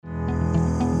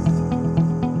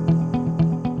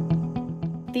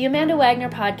The Amanda Wagner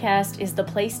podcast is the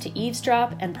place to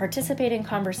eavesdrop and participate in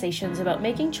conversations about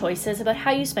making choices about how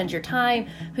you spend your time,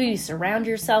 who you surround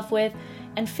yourself with,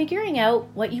 and figuring out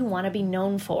what you want to be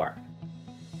known for.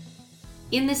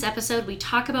 In this episode, we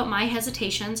talk about my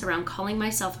hesitations around calling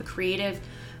myself a creative.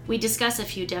 We discuss a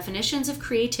few definitions of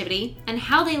creativity and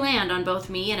how they land on both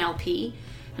me and LP.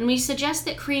 And we suggest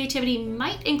that creativity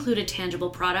might include a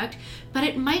tangible product, but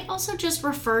it might also just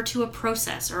refer to a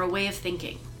process or a way of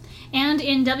thinking. And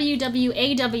in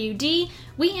WWAWD,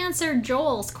 we answered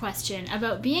Joel's question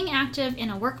about being active in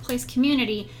a workplace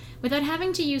community without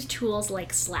having to use tools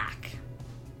like Slack.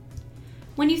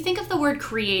 When you think of the word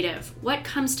creative, what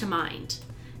comes to mind?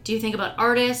 Do you think about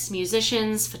artists,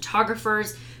 musicians,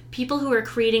 photographers, people who are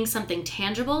creating something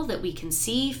tangible that we can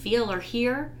see, feel, or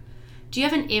hear? Do you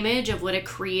have an image of what a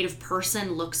creative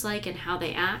person looks like and how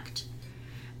they act?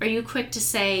 Are you quick to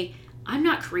say, I'm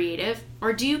not creative,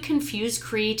 or do you confuse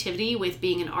creativity with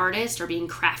being an artist or being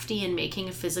crafty and making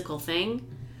a physical thing?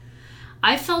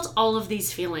 I've felt all of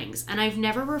these feelings, and I've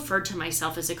never referred to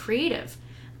myself as a creative.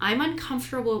 I'm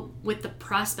uncomfortable with the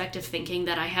prospect of thinking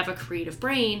that I have a creative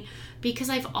brain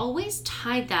because I've always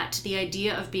tied that to the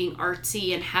idea of being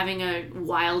artsy and having a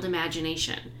wild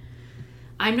imagination.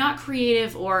 I'm not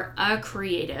creative or a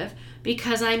creative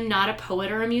because I'm not a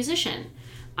poet or a musician.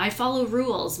 I follow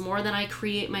rules more than I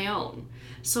create my own.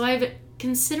 So I've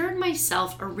considered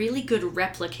myself a really good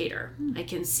replicator. I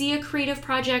can see a creative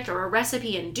project or a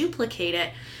recipe and duplicate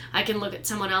it. I can look at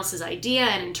someone else's idea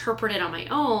and interpret it on my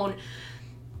own.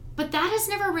 But that has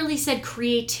never really said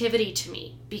creativity to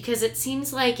me because it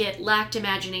seems like it lacked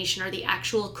imagination or the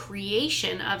actual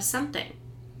creation of something.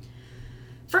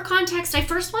 For context, I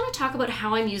first want to talk about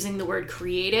how I'm using the word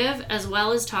creative as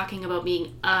well as talking about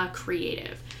being a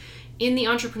creative. In the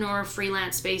entrepreneur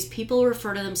freelance space, people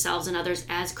refer to themselves and others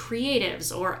as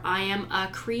creatives or I am a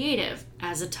creative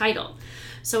as a title.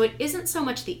 So it isn't so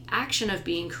much the action of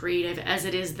being creative as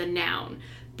it is the noun,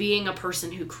 being a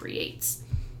person who creates.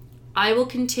 I will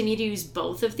continue to use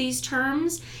both of these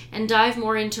terms and dive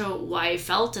more into why I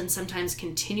felt and sometimes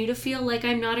continue to feel like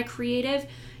I'm not a creative,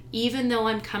 even though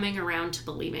I'm coming around to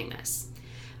believing this.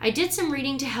 I did some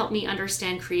reading to help me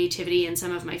understand creativity and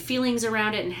some of my feelings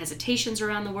around it and hesitations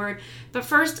around the word. But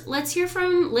first, let's hear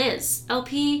from Liz.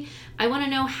 LP, I want to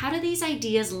know, how do these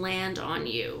ideas land on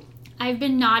you? I've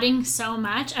been nodding so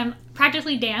much. I'm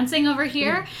practically dancing over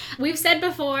here. We've said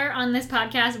before on this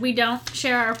podcast, we don't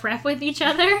share our prep with each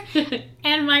other.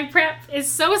 And my prep is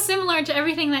so similar to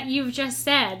everything that you've just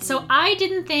said. So I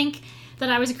didn't think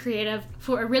that I was a creative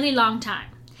for a really long time.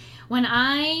 When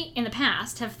I, in the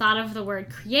past, have thought of the word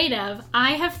creative,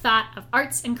 I have thought of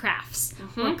arts and crafts,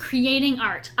 or creating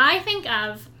art. I think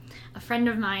of a friend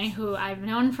of mine who I've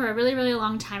known for a really, really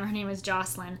long time. Her name is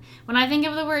Jocelyn. When I think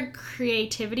of the word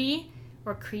creativity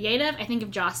or creative, I think of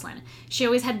Jocelyn. She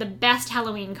always had the best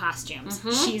Halloween costumes.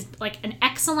 She's like an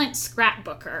excellent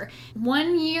scrapbooker.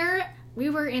 One year, we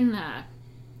were in the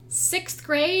 6th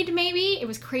grade, maybe. It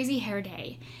was Crazy Hair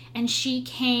Day. And she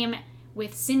came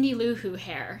with Cindy Lou Who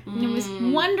hair. And it was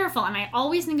wonderful. And I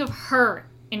always think of her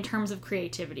in terms of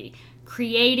creativity.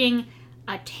 Creating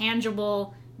a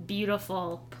tangible,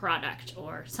 beautiful product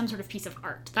or some sort of piece of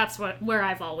art. That's where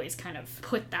I've always kind of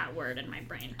put that word in my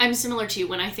brain. I'm similar to you.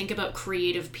 When I think about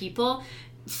creative people,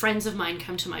 friends of mine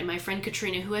come to mind. My friend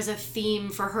Katrina, who has a theme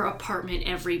for her apartment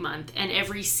every month, and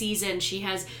every season she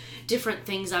has different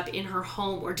things up in her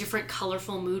home or different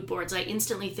colorful mood boards. I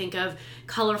instantly think of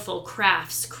colorful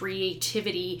crafts,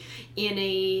 creativity in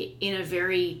a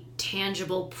very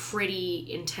tangible, pretty,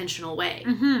 intentional way.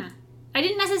 I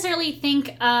didn't necessarily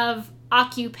think of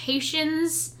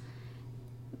occupations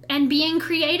and being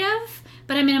creative,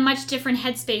 but I'm in a much different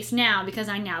headspace now because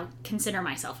I now consider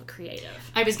myself a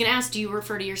creative. I was going to ask, do you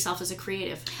refer to yourself as a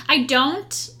creative? I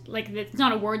don't. Like, it's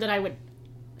not a word that I would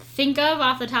think of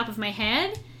off the top of my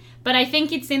head, but I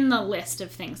think it's in the list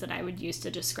of things that I would use to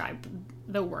describe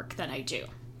the work that I do.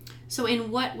 So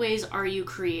in what ways are you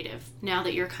creative now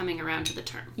that you're coming around to the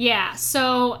term? Yeah,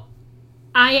 so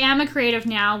I am a creative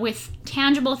now with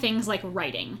tangible things like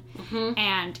writing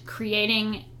and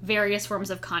creating various forms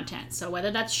of content. So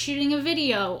whether that's shooting a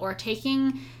video or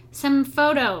taking some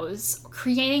photos,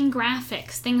 creating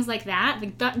graphics, things like that,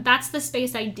 that's the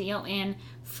space I deal in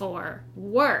for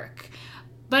work.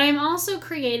 But I'm also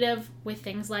creative with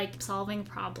things like solving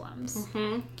problems.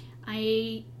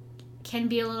 I can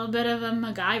be a little bit of a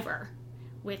MacGyver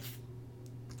with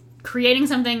creating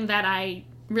something that I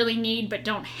really need but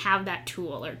don't have that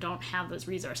tool or don't have those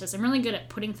resources. I'm really good at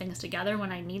putting things together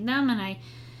when I need them, and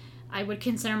I would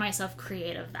consider myself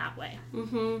creative that way.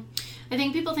 I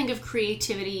think people think of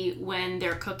creativity when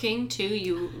they're cooking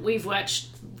too. We've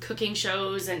watched cooking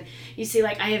shows and you see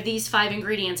like, I have these 5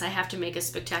 ingredients, I have to make a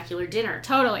spectacular dinner.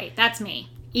 Totally. That's me.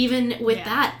 Even with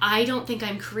that, I don't think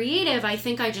I'm creative. I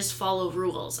think I just follow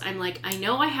rules. I'm like, I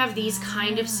know I have these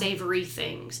kind of savory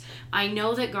things. I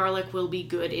know that garlic will be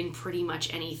good in pretty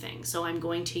much anything, so I'm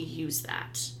going to use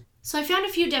that. So I found a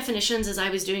few definitions as I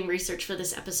was doing research for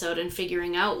this episode and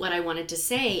figuring out what I wanted to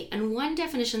say. And one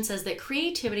definition says that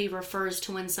creativity refers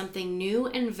to when something new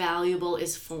and valuable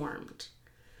is formed.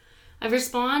 I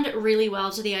respond really well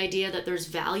to the idea that there's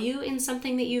value in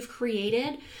something that you've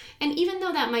created. And even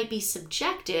though that might be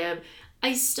subjective,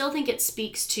 I still think it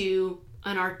speaks to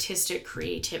an artistic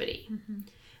creativity. Mm-hmm.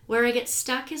 Where I get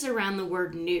stuck is around the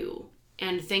word new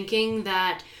and thinking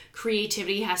that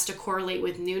creativity has to correlate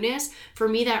with newness. For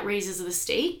me, that raises the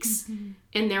stakes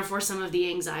and therefore some of the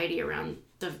anxiety around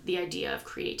the idea of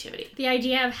creativity. The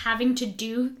idea of having to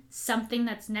do something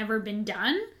that's never been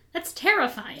done. That's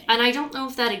terrifying. And I don't know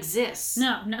if that exists.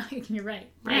 No, you're right.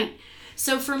 Right? Yeah.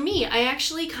 So for me, I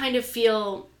actually kind of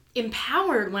feel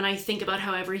empowered when I think about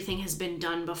how everything has been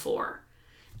done before.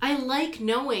 I like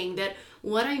knowing that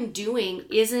what I'm doing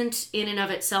isn't in and of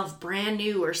itself brand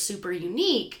new or super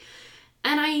unique,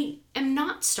 and I am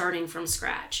not starting from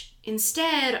scratch.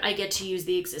 Instead, I get to use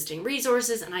the existing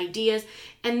resources and ideas,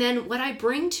 and then what I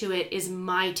bring to it is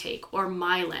my take or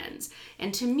my lens.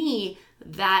 And to me,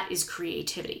 that is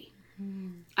creativity.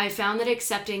 I found that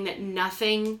accepting that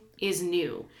nothing is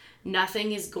new,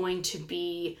 nothing is going to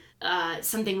be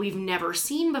something we've never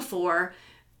seen before.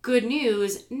 Good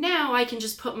news, now I can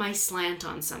just put my slant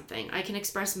on something. I can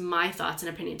express my thoughts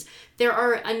and opinions. There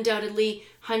are undoubtedly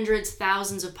hundreds,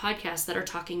 thousands of podcasts that are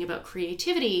talking about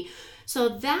creativity. So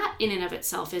that in and of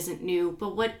itself isn't new,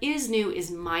 but what is new is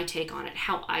my take on it,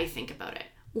 how I think about it.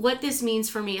 What this means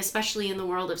for me, especially in the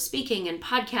world of speaking and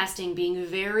podcasting, being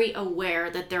very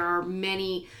aware that there are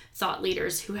many thought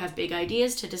leaders who have big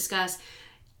ideas to discuss,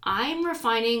 I'm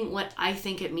refining what I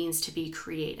think it means to be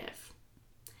creative.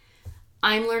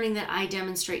 I'm learning that I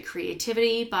demonstrate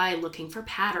creativity by looking for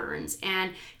patterns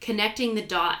and connecting the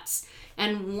dots.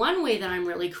 And one way that I'm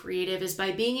really creative is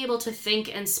by being able to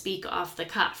think and speak off the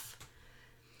cuff.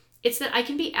 It's that I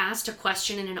can be asked a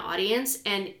question in an audience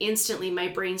and instantly my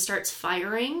brain starts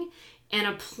firing and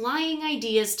applying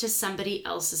ideas to somebody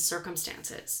else's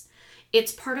circumstances.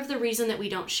 It's part of the reason that we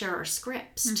don't share our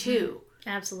scripts too.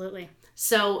 Absolutely.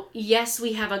 So yes,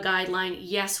 we have a guideline.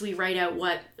 Yes, we write out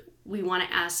what we want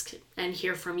to ask and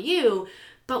hear from you,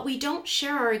 but we don't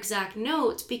share our exact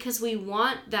notes because we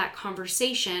want that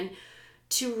conversation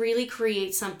to really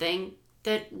create something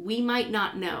that we might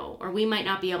not know or we might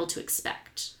not be able to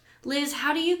expect. Liz,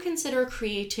 how do you consider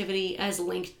creativity as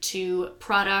linked to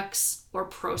products or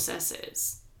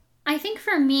processes? I think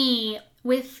for me,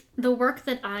 with the work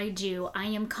that I do, I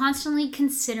am constantly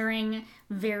considering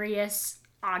various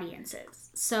audiences.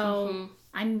 So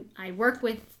I work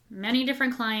with many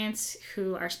different clients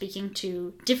who are speaking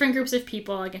to different groups of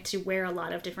people. I get to wear a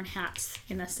lot of different hats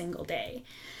in a single day.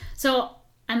 So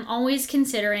I'm always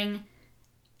considering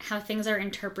how things are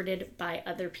interpreted by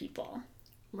other people.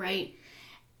 Right.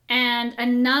 And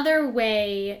another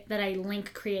way that I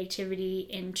link creativity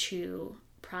into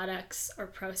products or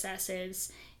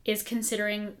processes is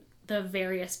considering the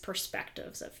various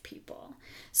perspectives of people.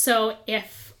 So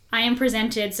if I am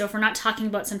presented, so if we're not talking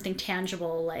about something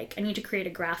tangible, like I need to create a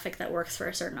graphic that works for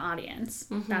a certain audience,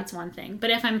 that's one thing. But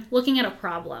if I'm looking at a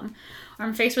problem or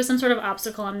I'm faced with some sort of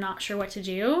obstacle, I'm not sure what to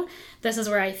do, this is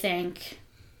where I think,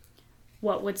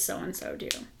 what would so-and-so do?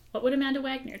 What would Amanda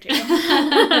Wagner do?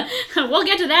 We'll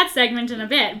get to that segment in a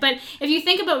bit. But if you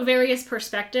think about various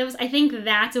perspectives, I think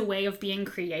that's a way of being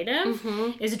creative,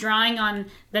 is drawing on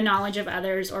the knowledge of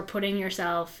others or putting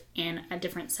yourself in a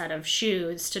different set of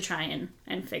shoes to try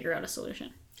and figure out a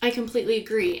solution. I completely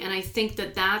agree. And I think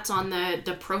that that's on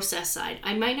the process side.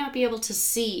 I might not be able to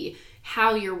see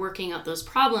how you're working out those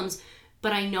problems,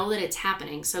 but I know that it's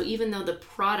happening. So even though the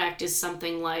product is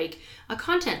something like a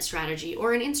content strategy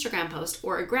or an Instagram post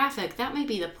or a graphic, that might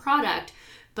be the product,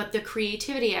 but the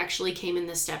creativity actually came in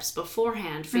the steps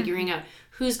beforehand, figuring out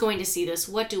who's going to see this,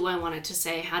 what do I want it to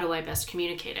say, how do I best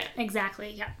communicate it? Exactly,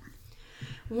 yeah.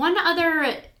 One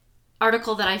other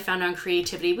article that I found on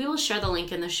creativity, we will share the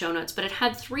link in the show notes, but it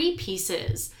had 3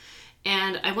 pieces.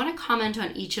 And I want to comment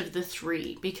on each of the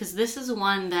 3 because this is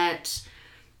one that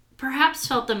perhaps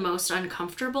felt the most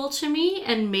uncomfortable to me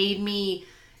and made me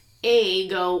A,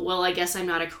 go, well, I guess I'm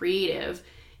not a creative,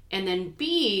 and then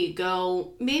B,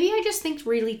 go, maybe I just think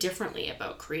really differently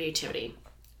about creativity.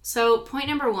 So point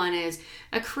number 1 is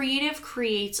a creative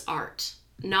creates art,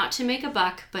 not to make a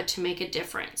buck, but to make a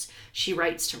difference. She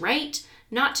writes to write,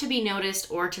 not to be noticed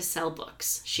or to sell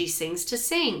books. She sings to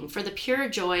sing for the pure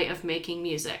joy of making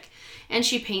music. And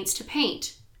she paints to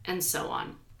paint, and so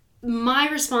on. My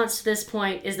response to this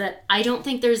point is that I don't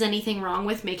think there's anything wrong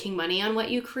with making money on what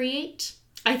you create.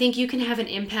 I think you can have an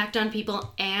impact on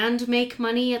people and make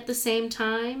money at the same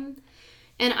time.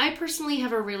 And I personally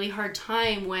have a really hard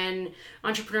time when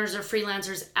entrepreneurs or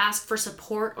freelancers ask for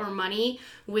support or money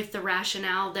with the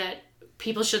rationale that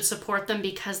people should support them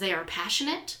because they are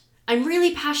passionate. I'm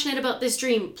really passionate about this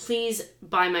dream. Please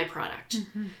buy my product.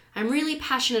 Mm-hmm. I'm really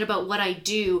passionate about what I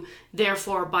do.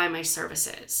 Therefore, buy my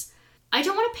services. I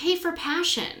don't want to pay for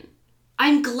passion.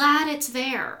 I'm glad it's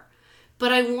there.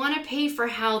 But I want to pay for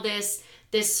how this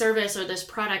service or this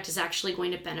product is actually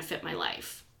going to benefit my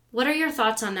life. What are your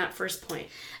thoughts on that first point?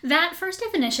 That first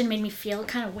definition made me feel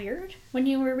kind of weird when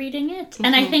you were reading it. Mm-hmm.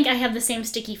 And I think I have the same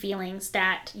sticky feelings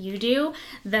that you do.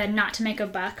 The not to make a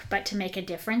buck, but to make a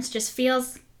difference just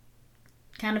feels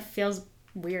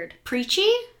weird. Preachy?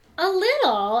 A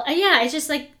little. Yeah, it's just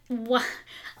like, what?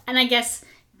 And I guess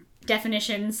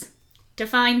definitions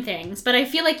define things. But I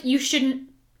feel like you shouldn't.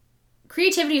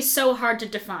 Creativity is so hard to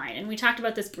define, and we talked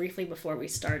about this briefly before we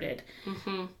started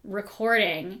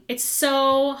recording. It's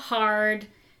so hard.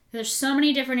 There's so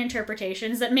many different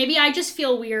interpretations that maybe I just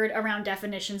feel weird around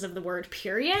definitions of the word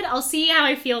period. I'll see how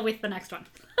I feel with the next one.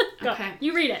 Go. Okay.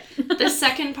 You read it. The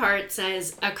second part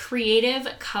says, a creative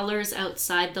colors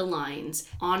outside the lines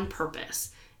on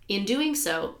purpose. In doing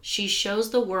so, she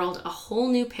shows the world a whole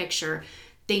new picture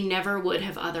they never would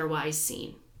have otherwise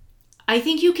seen. I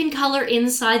think you can color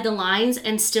inside the lines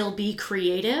and still be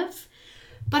creative,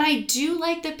 but I do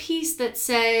like the piece that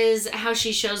says how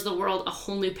she shows the world a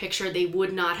whole new picture they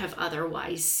would not have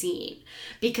otherwise seen,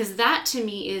 because that to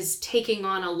me is taking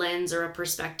on a lens or a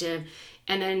perspective.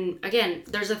 And then again,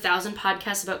 there's 1,000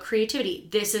 podcasts about creativity.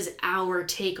 This is our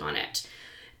take on it.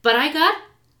 But I got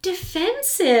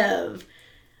defensive.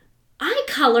 I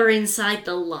color inside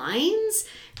the lines.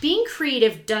 Being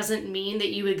creative doesn't mean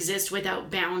that you exist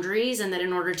without boundaries and that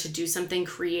in order to do something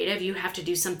creative, you have to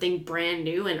do something brand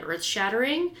new and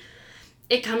earth-shattering.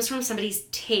 It comes from somebody's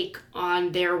take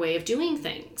on their way of doing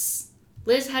things.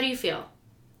 Liz, how do you feel?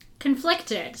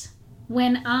 Conflicted.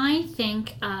 When I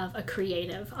think of a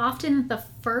creative, often the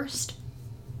first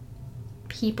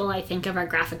people I think of are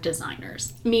graphic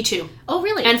designers. Me too. Oh,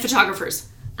 really? And photographers.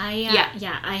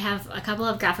 I have a couple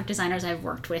of graphic designers I've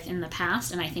worked with in the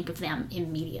past, and I think of them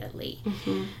immediately.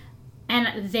 Mm-hmm.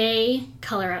 And they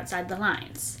color outside the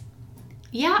lines.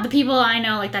 Yeah. The people I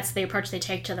know, like, that's the approach they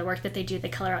take to the work that they do. They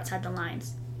color outside the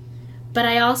lines. But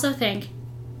I also think,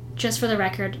 just for the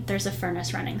record, there's a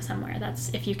furnace running somewhere.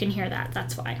 That's, if you can hear that,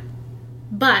 that's why.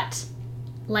 But,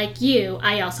 like you,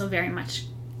 I also very much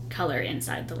color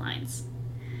inside the lines.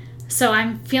 So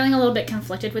I'm feeling a little bit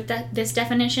conflicted with this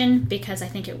definition because I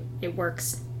think it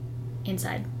works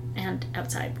inside and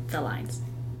outside the lines.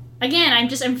 Again,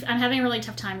 I'm having a really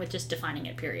tough time with just defining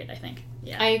it, period, I think.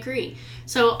 Yeah. I agree.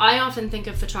 So I often think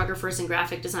of photographers and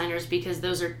graphic designers because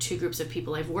those are two groups of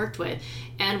people I've worked with.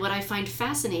 And what I find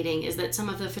fascinating is that some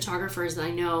of the photographers that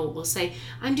I know will say,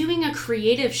 I'm doing a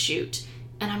creative shoot.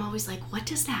 And I'm always like, what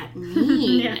does that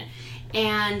mean? Yeah.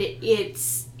 And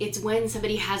it's when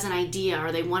somebody has an idea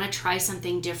or they want to try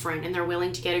something different and they're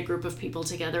willing to get a group of people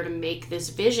together to make this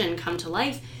vision come to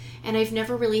life. And I've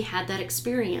never really had that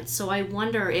experience. So I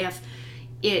wonder if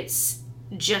it's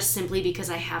just simply because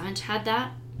I haven't had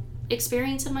that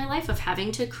experience in my life of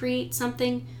having to create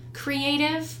something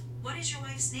creative. What is your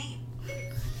wife's name?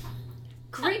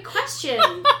 Great question,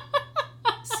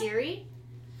 Siri.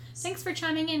 Thanks for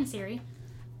chiming in, Siri.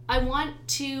 I want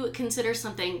to consider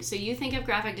something. So you think of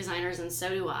graphic designers and so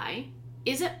do I.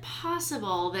 Is it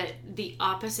possible that the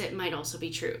opposite might also be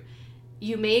true?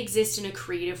 You may exist in a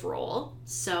creative role.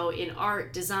 So in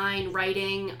art, design,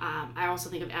 writing, I also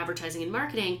think of advertising and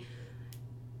marketing,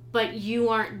 but you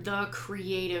aren't the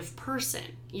creative person.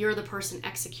 You're the person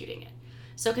executing it.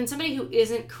 So can somebody who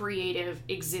isn't creative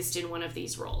exist in one of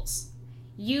these roles?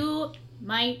 You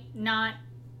might not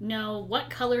know what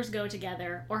colors go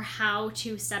together or how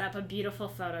to set up a beautiful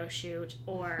photo shoot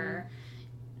or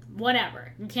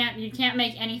whatever. You can't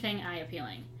make anything eye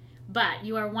appealing, but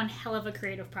you are one hell of a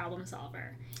creative problem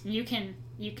solver. You can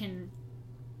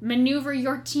maneuver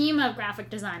your team of graphic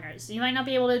designers. You might not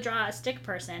be able to draw a stick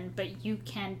person, but you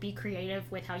can be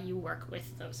creative with how you work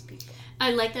with those people. I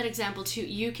like that example too.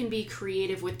 You can be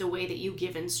creative with the way that you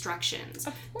give instructions,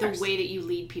 the way that you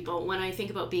lead people. When I think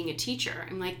about being a teacher,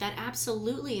 I'm like, that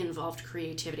absolutely involved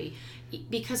creativity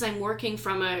because I'm working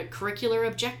from a curricular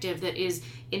objective that is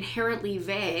inherently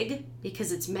vague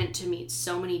because it's meant to meet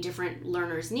so many different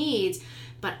learners' needs.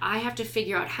 but I have to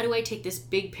figure out, how do I take this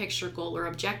big picture goal or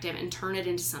objective and turn it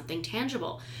into something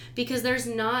tangible? Because there's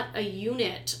not a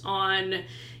unit on,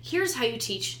 here's how you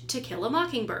teach To Kill a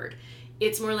Mockingbird.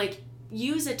 It's more like,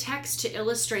 use a text to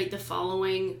illustrate the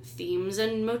following themes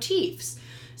and motifs.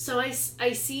 So I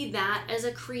see that as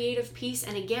a creative piece.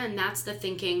 And again, that's the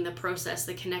thinking, the process,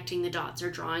 the connecting the dots, or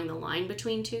drawing the line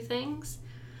between two things.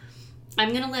 I'm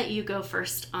going to let you go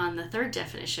first on the third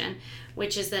definition,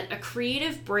 which is that a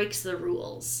creative breaks the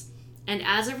rules. And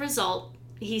as a result,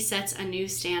 he sets a new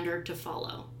standard to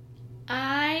follow.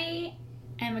 I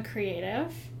am a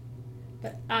creative,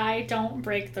 but I don't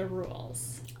break the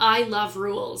rules. I love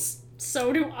rules.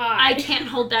 So do I. I can't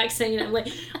hold back saying it. Like,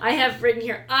 I have written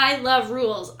here, I love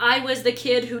rules. I was the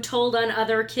kid who told on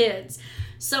other kids.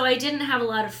 So I didn't have a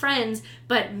lot of friends,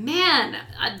 but man,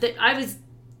 I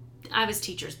was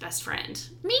teacher's best friend.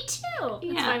 Me too.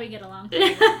 Yeah. That's why we get along.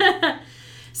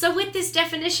 So with this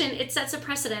definition, it sets a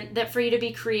precedent that for you to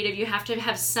be creative, you have to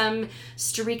have some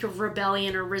streak of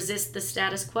rebellion or resist the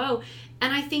status quo.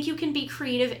 And I think you can be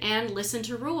creative and listen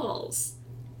to rules.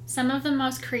 Some of the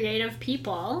most creative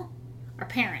people are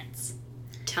parents.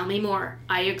 Tell me more.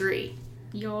 I agree.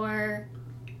 Your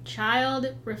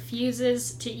child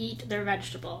refuses to eat their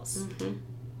vegetables. Mm-hmm.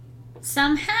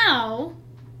 Somehow,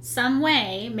 some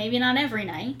way, maybe not every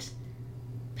night,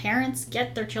 parents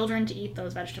get their children to eat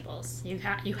those vegetables. You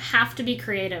have to be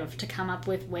creative to come up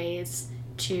with ways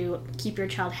to keep your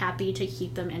child happy, to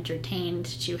keep them entertained,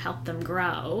 to help them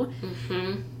grow.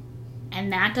 Mm-hmm.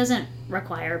 And that doesn't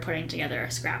require putting together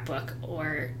a scrapbook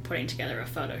or putting together a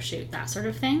photo shoot, that sort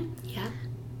of thing. Yeah.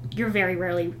 You're very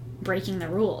rarely breaking the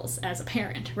rules as a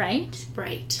parent, right?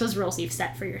 Right. Those rules you've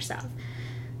set for yourself.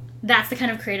 That's the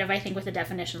kind of creative, I think, with a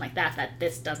definition like that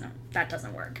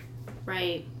doesn't work.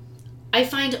 Right. I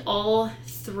find all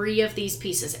three of these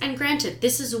pieces, and granted,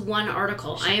 this is one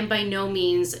article. I am by no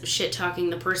means shit-talking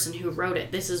the person who wrote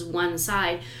it. This is one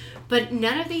side. But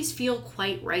none of these feel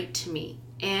quite right to me.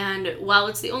 And while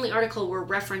it's the only article we're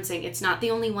referencing, it's not the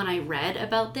only one I read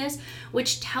about this,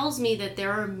 which tells me that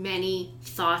there are many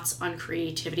thoughts on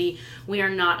creativity. We are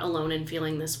not alone in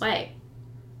feeling this way.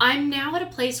 I'm now at a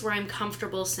place where I'm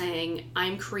comfortable saying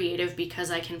I'm creative because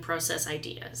I can process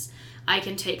ideas. I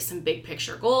can take some big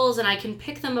picture goals and I can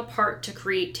pick them apart to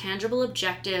create tangible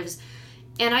objectives.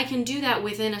 And I can do that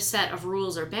within a set of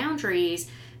rules or boundaries,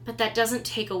 but that doesn't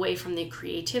take away from the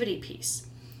creativity piece.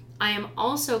 I am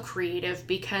also creative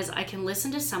because I can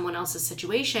listen to someone else's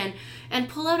situation and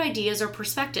pull out ideas or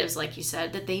perspectives, like you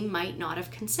said, that they might not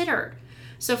have considered.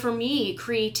 So for me,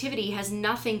 creativity has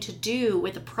nothing to do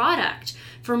with a product.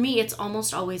 For me, it's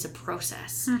almost always a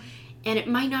process. And it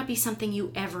might not be something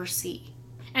you ever see.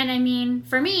 And I mean,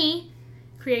 for me,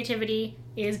 creativity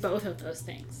is both of those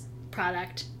things,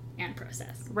 product and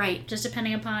process. Right. Just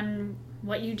depending upon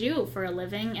what you do for a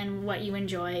living and what you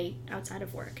enjoy outside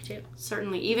of work too.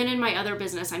 Certainly. Even in my other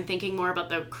business, I'm thinking more about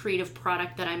the creative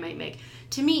product that I might make.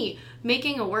 To me,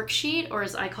 making a worksheet, or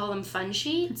as I call them, fun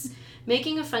sheets,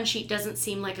 making a fun sheet doesn't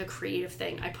seem like a creative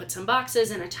thing. I put some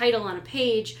boxes and a title on a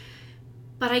page,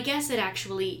 but I guess it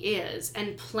actually is.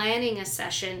 And planning a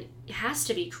session has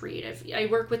to be creative. I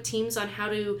work with teams on how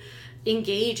to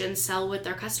engage and sell with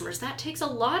their customers. That takes a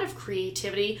lot of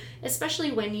creativity,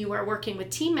 especially when you are working with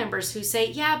team members who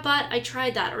say, yeah, but I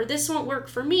tried that, or this won't work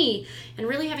for me, and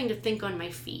really having to think on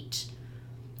my feet.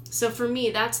 So for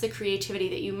me, that's the creativity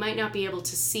that you might not be able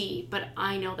to see, but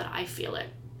I know that I feel it.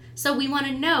 So we want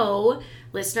to know,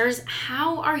 listeners,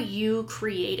 how are you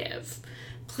creative?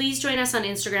 Please join us on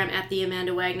Instagram at The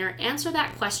Amanda Wagner. Answer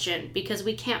that question, because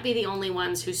we can't be the only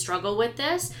ones who struggle with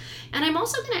this. And I'm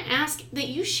also going to ask that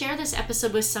you share this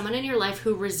episode with someone in your life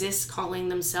who resists calling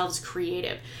themselves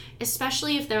creative,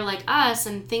 especially if they're like us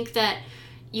and think that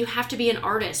you have to be an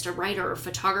artist, a writer, or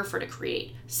photographer to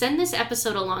create. Send this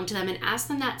episode along to them and ask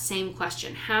them that same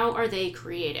question. How are they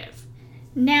creative?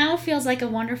 Now feels like a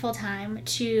wonderful time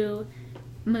to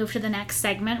move to the next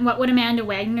segment. What would Amanda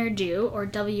Wagner do, or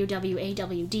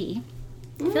WWAWD?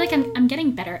 I feel like I'm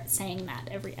getting better at saying that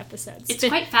every episode. It's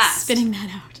quite fast. Spitting that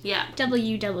out. Yeah.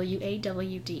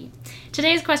 WWAWD.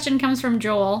 Today's question comes from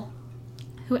Joel,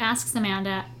 who asks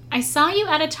Amanda, I saw you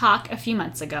at a talk a few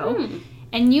months ago,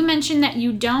 and you mentioned that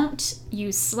you don't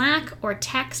use Slack or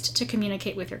text to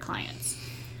communicate with your clients.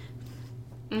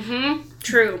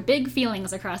 True. Big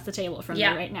feelings across the table from me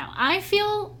right now.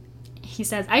 He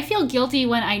says, I feel guilty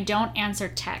when I don't answer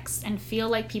texts and feel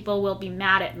like people will be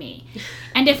mad at me.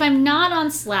 And if I'm not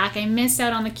on Slack, I miss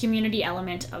out on the community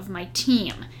element of my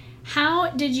team.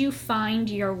 How did you find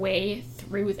your way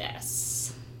through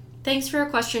this? Thanks for your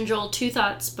question, Joel. 2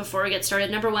 thoughts before we get started.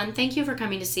 Number 1, thank you for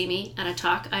coming to see me at a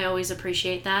talk. I always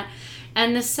appreciate that.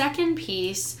 And the second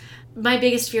piece, my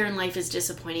biggest fear in life is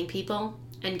disappointing people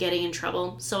and getting in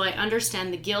trouble. So I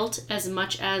understand the guilt as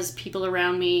much as people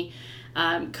around me,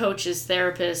 coaches,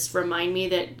 therapists, remind me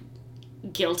that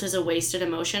guilt is a wasted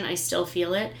emotion. I still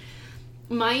feel it.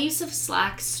 My use of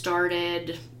Slack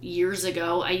started years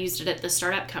ago. I used it at the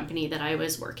startup company that I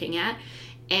was working at.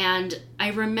 And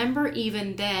I remember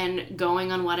even then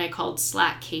going on what I called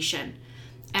Slackcation.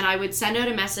 And I would send out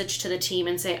a message to the team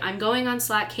and say, I'm going on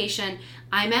Slackcation.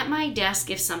 I'm at my desk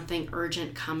if something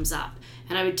urgent comes up.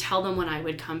 And I would tell them when I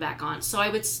would come back on. So I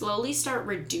would slowly start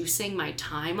reducing my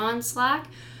time on Slack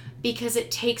because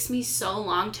it takes me so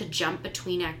long to jump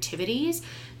between activities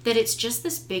that it's just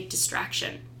this big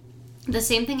distraction. The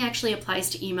same thing actually applies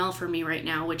to email for me right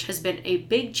now, which has been a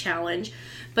big challenge.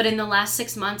 But in the last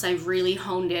 6 months, I've really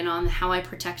honed in on how I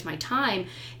protect my time.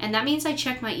 And that means I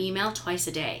check my email twice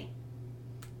a day.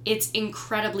 It's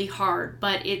incredibly hard,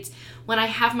 but it's when I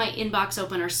have my inbox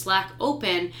open or Slack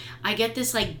open, I get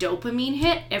this like dopamine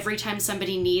hit every time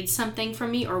somebody needs something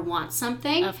from me or wants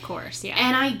something. Of course, yeah.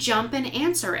 And I jump and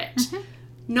answer it. Mm-hmm.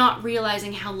 Not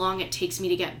realizing how long it takes me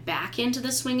to get back into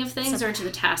the swing of things or into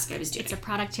the task I was doing. It's a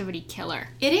productivity killer.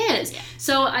 It is. Yeah.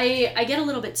 So I get a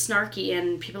little bit snarky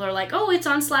and people are like, oh, it's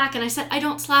on Slack. And I said, I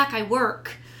don't Slack, I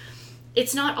work.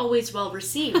 It's not always well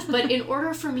received. But in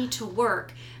order for me to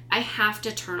work, I have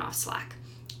to turn off Slack.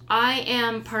 I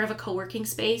am part of a co-working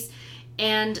space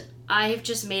and I've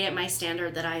just made it my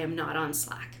standard that I am not on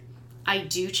Slack. I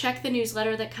do check the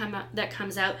newsletter that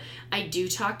comes out. I do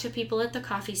talk to people at the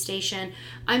coffee station.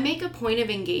 I make a point of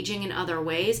engaging in other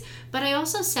ways, but I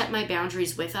also set my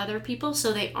boundaries with other people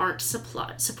so they aren't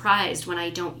surprised when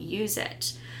I don't use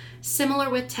it.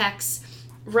 Similar with texts.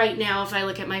 Right now, if I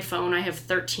look at my phone, I have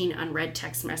 13 unread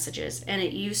text messages, and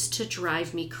it used to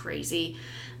drive me crazy.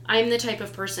 I'm the type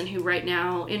of person who right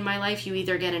now in my life, you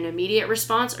either get an immediate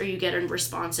response or you get a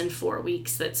response in 4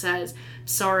 weeks that says,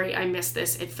 sorry, I missed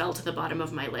this. It fell to the bottom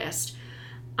of my list.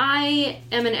 I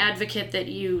am an advocate that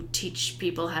you teach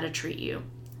people how to treat you.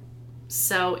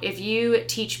 So if you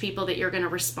teach people that you're going to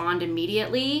respond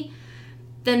immediately,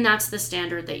 then that's the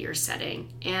standard that you're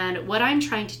setting. And what I'm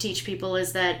trying to teach people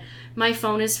is that my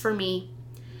phone is for me.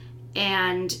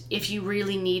 And if you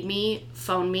really need me,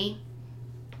 phone me.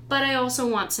 But I also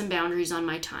want some boundaries on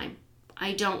my time.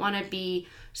 I don't want to be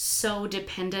so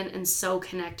dependent and so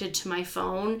connected to my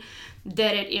phone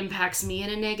that it impacts me in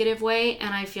a negative way,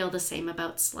 and I feel the same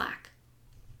about Slack.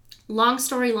 Long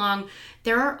story long,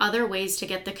 there are other ways to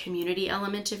get the community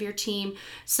element of your team.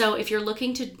 So if you're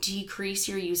looking to decrease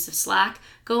your use of Slack,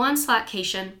 go on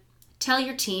Slackcation, tell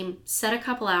your team, set a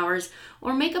couple hours,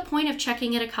 or make a point of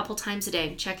checking it a couple times a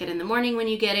day. Check it in the morning when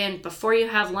you get in, before you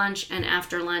have lunch, and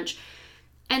after lunch.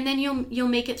 And then you'll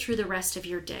make it through the rest of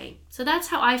your day. So that's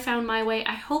how I found my way.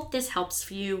 I hope this helps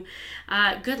for you.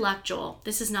 Good luck, Joel.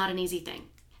 This is not an easy thing.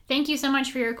 Thank you so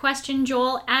much for your question,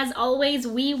 Joel. As always,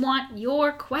 we want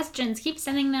your questions. Keep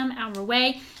sending them our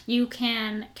way. You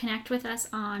can connect with us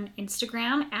on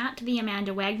Instagram at the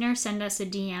Amanda Wagner. Send us a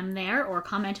DM there or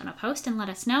comment on a post and let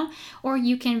us know. Or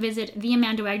you can visit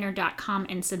theamandawagner.com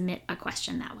and submit a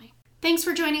question that way. Thanks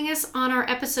for joining us on our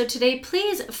episode today.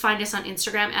 Please find us on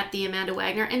Instagram at The Amanda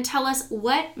Wagner and tell us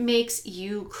what makes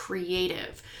you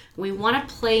creative. We want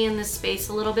to play in this space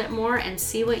a little bit more and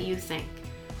see what you think.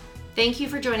 Thank you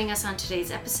for joining us on today's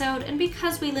episode. And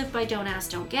because we live by Don't Ask,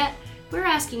 Don't Get, we're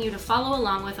asking you to follow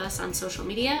along with us on social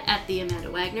media at The Amanda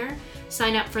Wagner,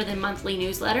 sign up for the monthly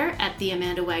newsletter at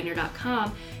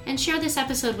theamandawagner.com, and share this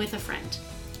episode with a friend.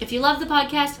 If you love the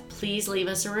podcast, please leave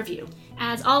us a review.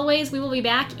 As always, we will be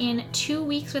back in 2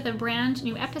 weeks with a brand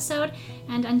new episode.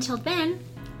 And until then,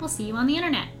 we'll see you on the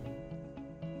internet.